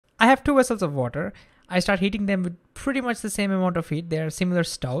I have two vessels of water. I start heating them with pretty much the same amount of heat. They are similar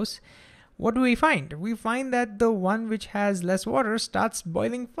stoves. What do we find? We find that the one which has less water starts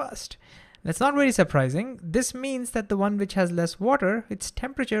boiling first. That's not very surprising. This means that the one which has less water, its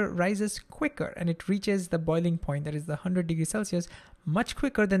temperature rises quicker and it reaches the boiling point, that is the 100 degrees Celsius, much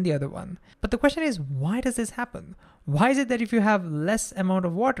quicker than the other one. But the question is, why does this happen? Why is it that if you have less amount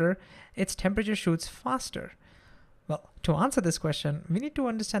of water, its temperature shoots faster? Well, to answer this question, we need to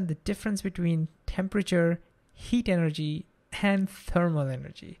understand the difference between temperature, heat energy, and thermal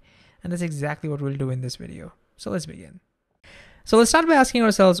energy. And that's exactly what we'll do in this video. So let's begin. So let's start by asking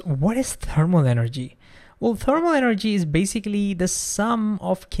ourselves, what is thermal energy? Well, thermal energy is basically the sum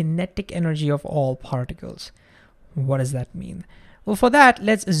of kinetic energy of all particles. What does that mean? Well, for that,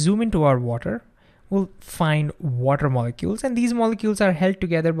 let's zoom into our water. We'll find water molecules, and these molecules are held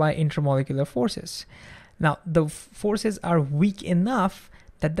together by intermolecular forces. Now, the forces are weak enough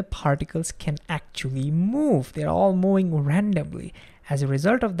that the particles can actually move. They're all moving randomly. As a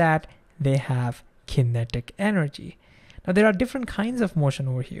result of that, they have kinetic energy. Now, there are different kinds of motion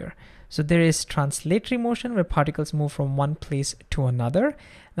over here. So there is translatory motion where particles move from one place to another.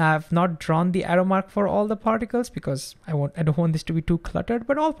 Now, I've not drawn the arrow mark for all the particles because I don't want this to be too cluttered,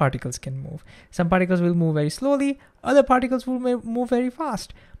 but all particles can move. Some particles will move very slowly, other particles will move very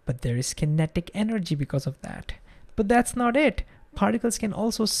fast, but there is kinetic energy because of that. But that's not it. Particles can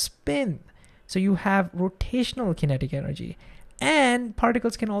also spin. So you have rotational kinetic energy, and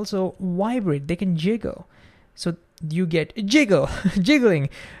particles can also vibrate. They can jiggle. So you get jiggling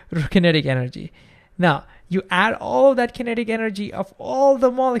kinetic energy. Now, you add all that kinetic energy of all the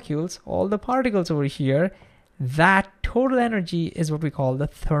molecules, all the particles over here, that total energy is what we call the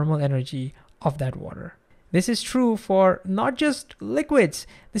thermal energy of that water. This is true for not just liquids,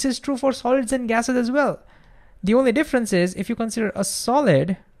 this is true for solids and gases as well. The only difference is if you consider a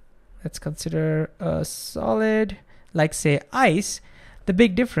solid, let's consider a solid like say ice, the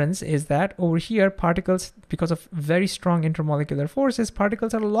big difference is that over here, particles, because of very strong intermolecular forces,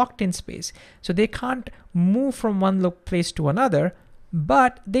 particles are locked in space. So they can't move from one place to another,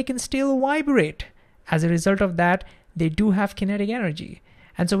 but they can still vibrate. As a result of that, they do have kinetic energy.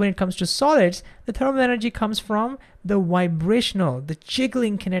 And so when it comes to solids, the thermal energy comes from the vibrational, the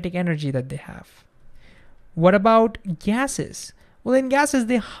jiggling kinetic energy that they have. What about gases? Well, in gases,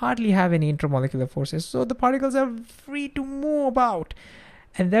 they hardly have any intermolecular forces, so the particles are free to move about.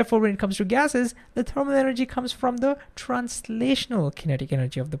 And therefore, when it comes to gases, the thermal energy comes from the translational kinetic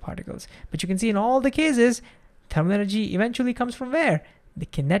energy of the particles. But you can see in all the cases, thermal energy eventually comes from where? The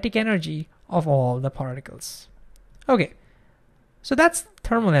kinetic energy of all the particles. Okay, so that's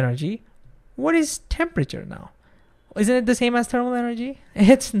thermal energy. What is temperature now? Isn't it the same as thermal energy?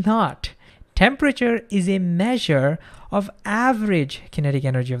 It's not. Temperature is a measure of average kinetic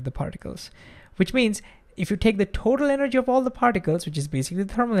energy of the particles, which means if you take the total energy of all the particles, which is basically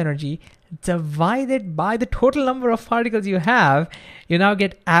the thermal energy, divided by the total number of particles you have, you now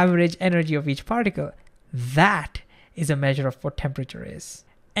get average energy of each particle. That is a measure of what temperature is.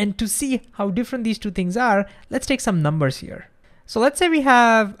 And to see how different these two things are, let's take some numbers here. So let's say we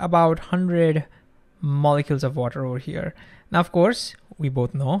have about 100 molecules of water over here. Now, of course, we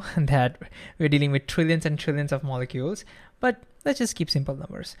both know that we're dealing with trillions and trillions of molecules, but let's just keep simple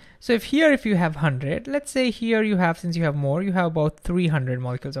numbers. So if you have 100, let's say here you have, since you have more, you have about 300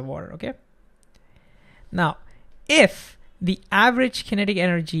 molecules of water, okay? Now, if the average kinetic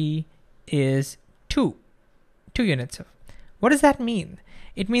energy is 2 units, what does that mean?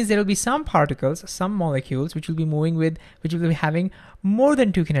 It means there will be some particles, some molecules, which will be having more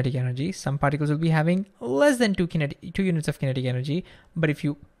than 2 kinetic energy. Some particles will be having less than 2 units of kinetic energy. But if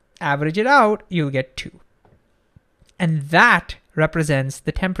you average it out, you'll get 2. And that represents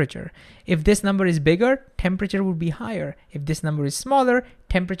the temperature. If this number is bigger, temperature would be higher. If this number is smaller,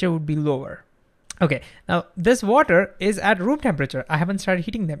 temperature would be lower. Okay, now this water is at room temperature. I haven't started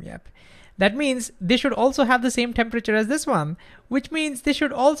heating them yet. That means they should also have the same temperature as this one, which means they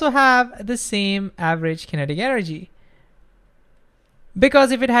should also have the same average kinetic energy.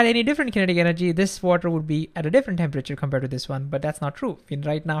 Because if it had any different kinetic energy, this water would be at a different temperature compared to this one, but that's not true. We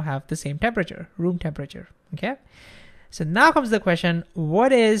right now have the same temperature, room temperature, okay? So now comes the question,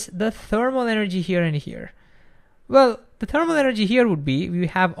 what is the thermal energy here and here? Well, the thermal energy here would be, we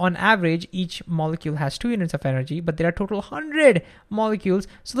have on average, each molecule has 2 units of energy, but there are total 100 molecules,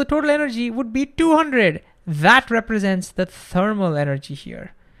 so the total energy would be 200. That represents the thermal energy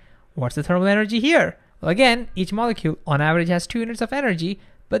here. What's the thermal energy here? Well, again, each molecule on average has 2 units of energy,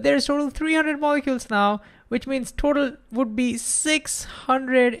 but there's total 300 molecules now, which means total would be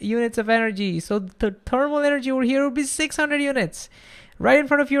 600 units of energy. So the thermal energy over here would be 600 units. Right in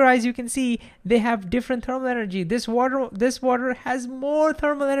front of your eyes, you can see they have different thermal energy. This water has more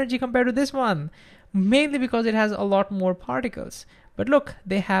thermal energy compared to this one, mainly because it has a lot more particles. But look,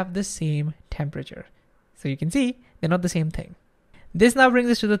 they have the same temperature. So you can see they're not the same thing. This now brings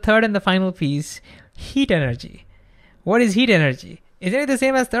us to the third and the final piece, heat energy. What is heat energy? Isn't it the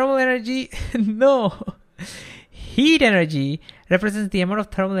same as thermal energy? No. Heat energy represents the amount of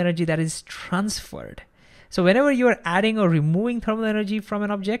thermal energy that is transferred. So whenever you are adding or removing thermal energy from an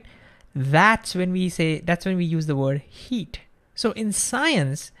object, that's when we use the word heat. So in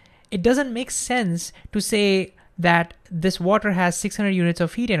science, it doesn't make sense to say that this water has 600 units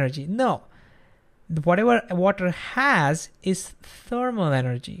of heat energy. No, whatever water has is thermal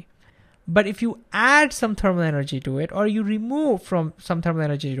energy. But if you add some thermal energy to it, or you remove from some thermal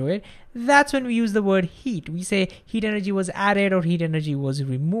energy to it, that's when we use the word heat. We say heat energy was added or heat energy was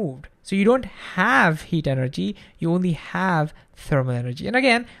removed. So you don't have heat energy, you only have thermal energy. And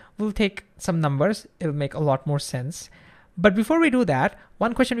again, we'll take some numbers, it'll make a lot more sense. But before we do that,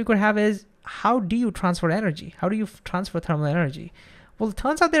 one question we could have is, how do you transfer energy? How do you transfer thermal energy? Well, it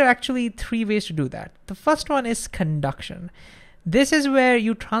turns out there are actually 3 ways to do that. The first one is conduction. This is where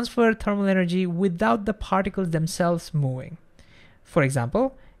you transfer thermal energy without the particles themselves moving. For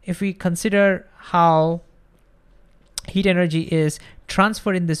example, if we consider how heat energy is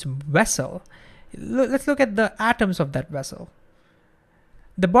transferred in this vessel, let's look at the atoms of that vessel.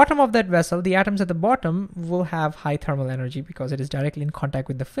 The bottom of that vessel, the atoms at the bottom will have high thermal energy because it is directly in contact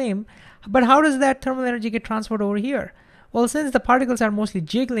with the flame. But how does that thermal energy get transferred over here? Well, since the particles are mostly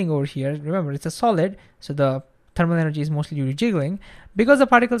jiggling over here, remember it's a solid, so the thermal energy is mostly due to jiggling. Because the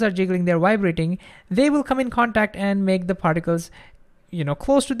particles are jiggling, they're vibrating, they will come in contact and make the particles,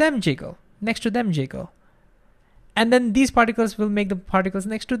 close to them jiggle, next to them jiggle. And then these particles will make the particles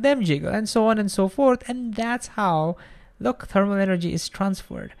next to them jiggle, and so on and so forth. And that's how, look, thermal energy is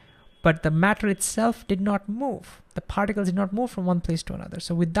transferred. But the matter itself did not move. The particles did not move from one place to another.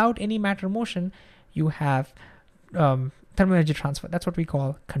 So without any matter motion, you have thermal energy transfer. That's what we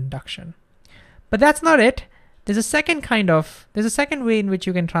call conduction. But that's not it. There's a second way in which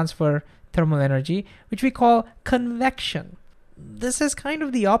you can transfer thermal energy, which we call convection. This is kind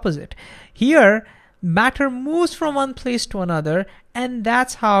of the opposite. Here, matter moves from one place to another, and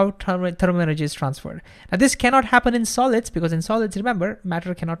that's how thermal energy is transferred. Now, this cannot happen in solids, because in solids, remember,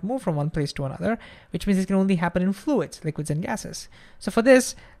 matter cannot move from one place to another, which means it can only happen in fluids, liquids and gases. So for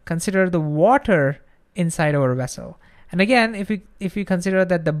this, consider the water inside our vessel. And again, if we consider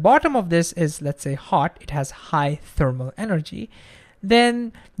that the bottom of this is, let's say, hot, it has high thermal energy,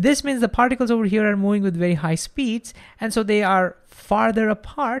 then this means the particles over here are moving with very high speeds, and so they are farther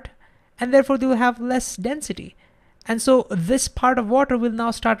apart, and therefore they will have less density. And so this part of water will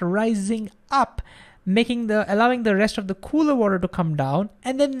now start rising up, allowing the rest of the cooler water to come down,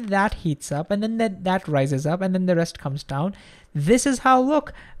 and then that heats up, and then that rises up, and then the rest comes down. This is how,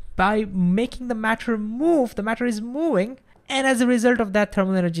 look, by making the matter move, the matter is moving, and as a result of that,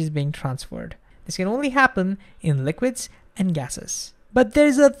 thermal energy is being transferred. This can only happen in liquids and gases. But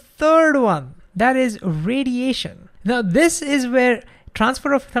there's a third one, that is radiation. Now, this is where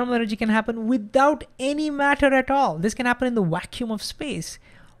transfer of thermal energy can happen without any matter at all. This can happen in the vacuum of space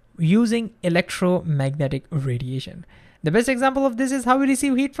using electromagnetic radiation. The best example of this is how we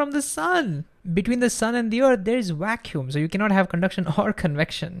receive heat from the sun. Between the sun and the earth, there is vacuum, so you cannot have conduction or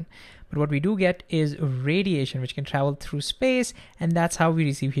convection. But what we do get is radiation, which can travel through space, and that's how we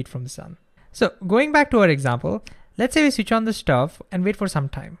receive heat from the sun. So going back to our example, let's say we switch on the stove and wait for some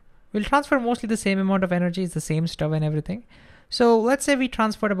time. We'll transfer mostly the same amount of energy, it's the same stove and everything. So let's say we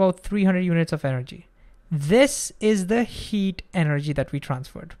transferred about 300 units of energy. This is the heat energy that we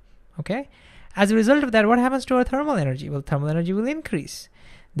transferred, okay? As a result of that, what happens to our thermal energy? Well, thermal energy will increase.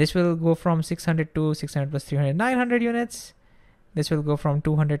 This will go from 600 to 600 plus 300, 900 units. This will go from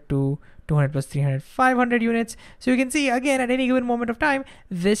 200 to 200 plus 300, 500 units. So you can see, again, at any given moment of time,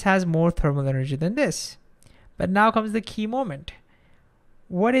 this has more thermal energy than this. But now comes the key moment.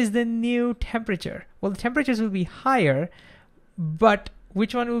 What is the new temperature? Well, the temperatures will be higher, but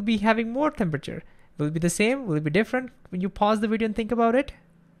which one will be having more temperature? Will it be the same? Will it be different? When you pause the video and think about it.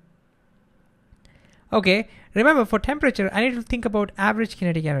 Okay, remember for temperature, I need to think about average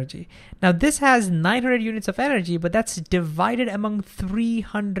kinetic energy. Now this has 900 units of energy, but that's divided among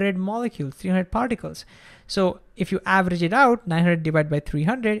 300 molecules, 300 particles. So if you average it out, 900 divided by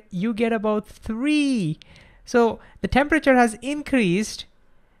 300, you get about 3. So the temperature has increased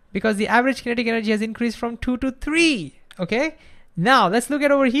because the average kinetic energy has increased from 2 to 3, okay? Now let's look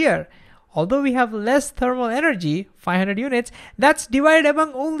at over here. although we have less thermal energy, 500 units, that's divided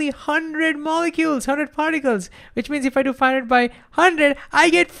among only 100 molecules, 100 particles, which means if I do 500 by 100, I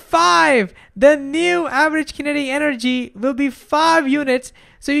get 5. The new average kinetic energy will be 5 units.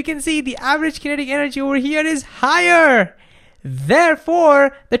 So you can see the average kinetic energy over here is higher.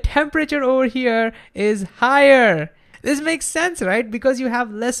 Therefore, the temperature over here is higher. This makes sense, right? Because you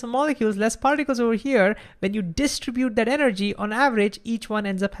have less molecules, less particles over here. When you distribute that energy, on average, each one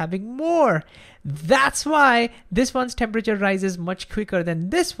ends up having more. That's why this one's temperature rises much quicker than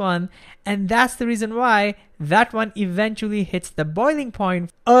this one. And that's the reason why that one eventually hits the boiling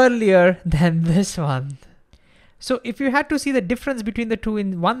point earlier than this one. So if you had to see the difference between the two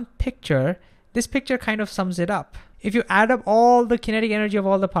in one picture, this picture kind of sums it up. If you add up all the kinetic energy of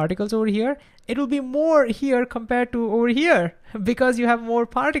all the particles over here, it will be more here compared to over here because you have more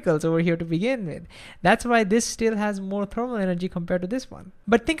particles over here to begin with. That's why this still has more thermal energy compared to this one.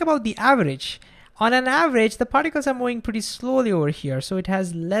 But think about the average. On an average, the particles are moving pretty slowly over here, so it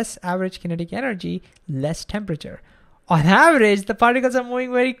has less average kinetic energy, less temperature. On average, the particles are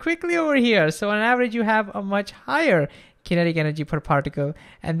moving very quickly over here, so on average you have a much higher kinetic energy per particle,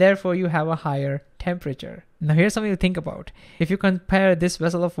 and therefore you have a higher temperature. Now here's something to think about. If you compare this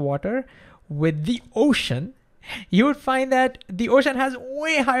vessel of water with the ocean, you would find that the ocean has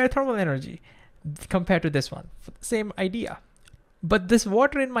way higher thermal energy compared to this one. Same idea. But this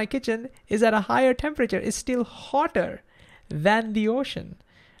water in my kitchen is at a higher temperature, is still hotter than the ocean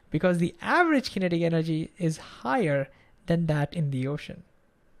because the average kinetic energy is higher than that in the ocean.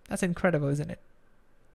 That's incredible, isn't it?